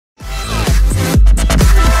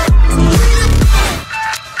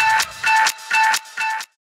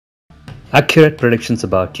Accurate predictions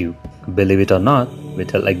about you. Believe it or not, we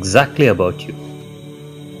tell exactly about you.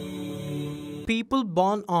 People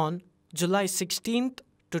born on July 16th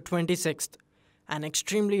to 26th. An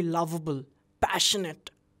extremely lovable, passionate,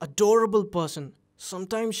 adorable person.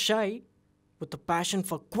 Sometimes shy, with a passion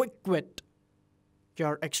for quick wit.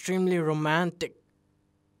 You're extremely romantic.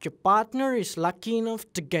 Your partner is lucky enough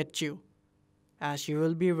to get you, as you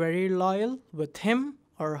will be very loyal with him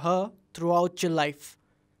or her throughout your life.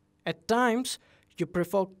 At times, you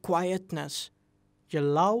prefer quietness. You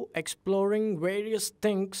love exploring various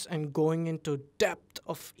things and going into depth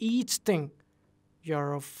of each thing.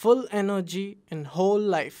 You're a full energy in whole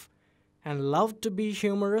life and love to be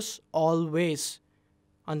humorous always.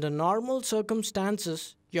 Under normal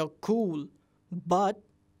circumstances, you're cool, but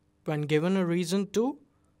when given a reason to,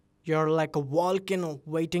 you're like a volcano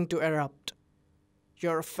waiting to erupt.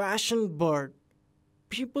 You're a fashion bird.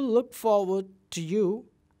 People look forward to you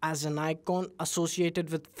as an icon associated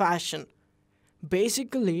with fashion.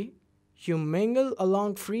 Basically, you mingle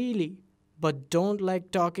along freely but don't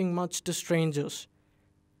like talking much to strangers.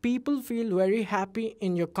 People feel very happy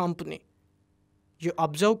in your company. You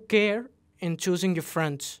observe care in choosing your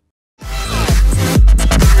friends.